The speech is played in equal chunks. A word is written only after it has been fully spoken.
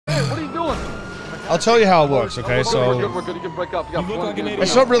What are you doing? I'll tell you how it works, okay? So we're good. You can break up. You got one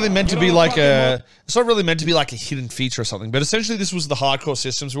it's not really meant to be like a hidden feature or something, but essentially this was the hardcore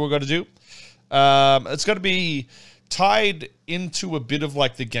systems we were going to do. It's got to be tied into a bit of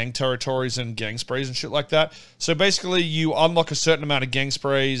like the gang territories and gang sprays and shit like that. So basically you unlock a certain amount of gang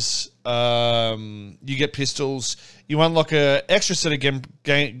sprays, you get pistols, you unlock a extra set of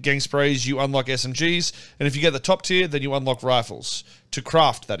gang sprays, you unlock SMGs, and if you get the top tier, then you unlock rifles to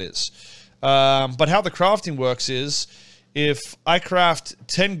craft, that is. But how the crafting works is if I craft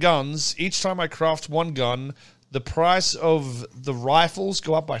 10 guns, each time I craft one gun, the price of the rifles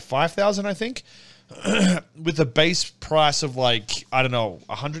go up by 5,000, I think. With a base price of like, I don't know,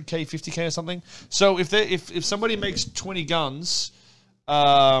 100k, 50k or something. So if somebody makes 20 guns,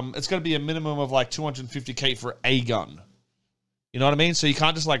 it's going to be a minimum of like 250k for a gun. You know what I mean? So you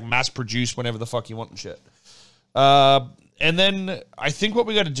can't just like mass produce whenever the fuck you want and shit. And then I think what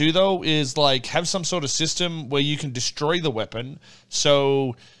we got to do though is like have some sort of system where you can destroy the weapon.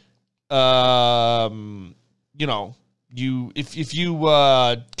 So, you know, if you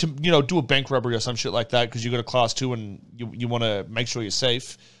do a bank robbery or some shit like that because you got a class 2 and you want to make sure you're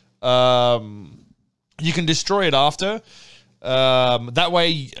safe, you can destroy it after. That way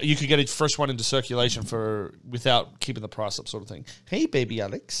you could get a first one into circulation without keeping the price up, sort of thing. Hey, baby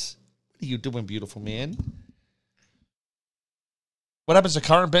Alex, what are you doing, beautiful man? What happens to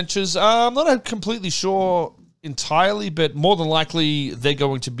current benches? I'm not completely sure entirely, but more than likely they're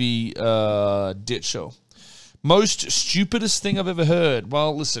going to be ditch. Most stupidest thing I've ever heard.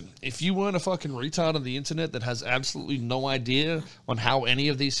 Well, listen, if you weren't a fucking retard on the internet that has absolutely no idea on how any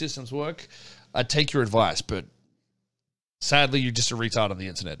of these systems work, I'd take your advice, but sadly, you're just a retard on the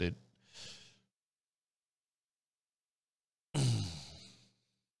internet, dude.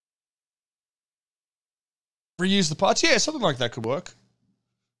 Reuse the parts? Yeah, something like that could work.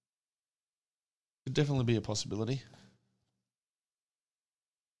 Could definitely be a possibility.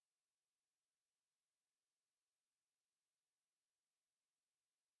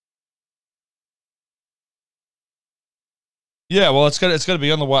 Yeah, well, it's got to be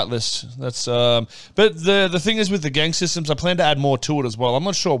on the whitelist. That's but the thing is with the gang systems, I plan to add more to it as well. I'm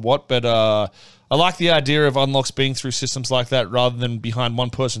not sure what, but I like the idea of unlocks being through systems like that rather than behind one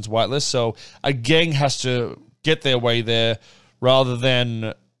person's whitelist. So a gang has to get their way there rather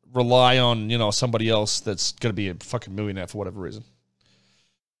than rely on, you know, somebody else that's going to be a fucking millionaire for whatever reason.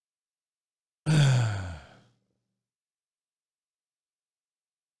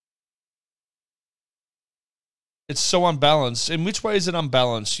 It's so unbalanced. In which way is it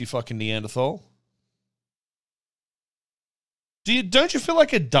unbalanced, you fucking Neanderthal? Don't you feel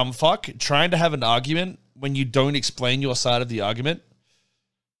like a dumb fuck trying to have an argument when you don't explain your side of the argument?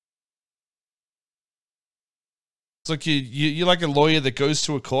 It's like you're like a lawyer that goes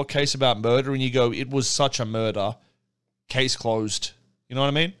to a court case about murder and you go, it was such a murder. Case closed. You know what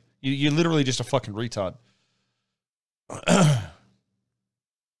I mean? You're literally just a fucking retard.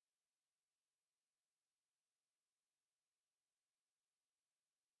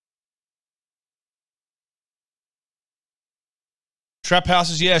 Trap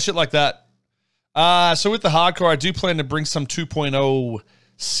houses, yeah, shit like that. So with the hardcore, I do plan to bring some 2.0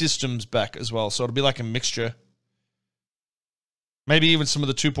 systems back as well. So it'll be like a mixture. Maybe even some of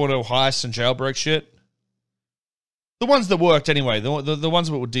the 2.0 heists and jailbreak shit. The ones that worked anyway. The ones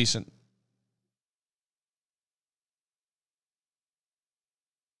that were decent.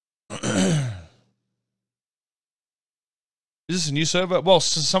 Is this a new server? Well,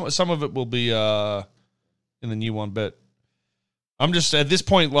 some of it will be in the new one, but I'm just at this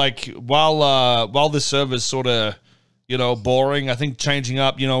point, like, while this server's sort of, you know, boring, I think changing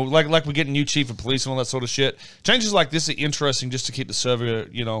up, you know, like we're getting new chief of police and all that sort of shit. Changes like this are interesting just to keep the server,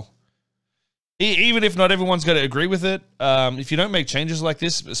 you know, even if not everyone's going to agree with it. If you don't make changes like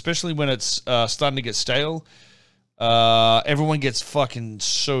this, especially when it's starting to get stale, everyone gets fucking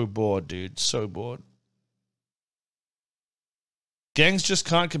so bored, dude. So bored. Gangs just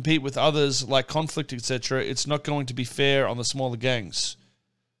can't compete with others like conflict, etc. It's not going to be fair on the smaller gangs.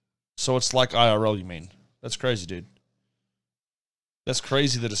 So it's like IRL, you mean? That's crazy, dude. That's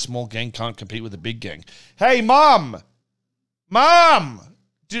crazy that a small gang can't compete with a big gang. Hey, Mom! Mom!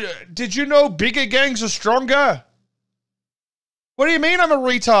 Did you know bigger gangs are stronger? What do you mean I'm a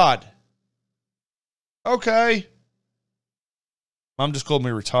retard? Okay. Mom just called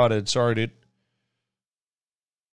me retarded. Sorry, dude.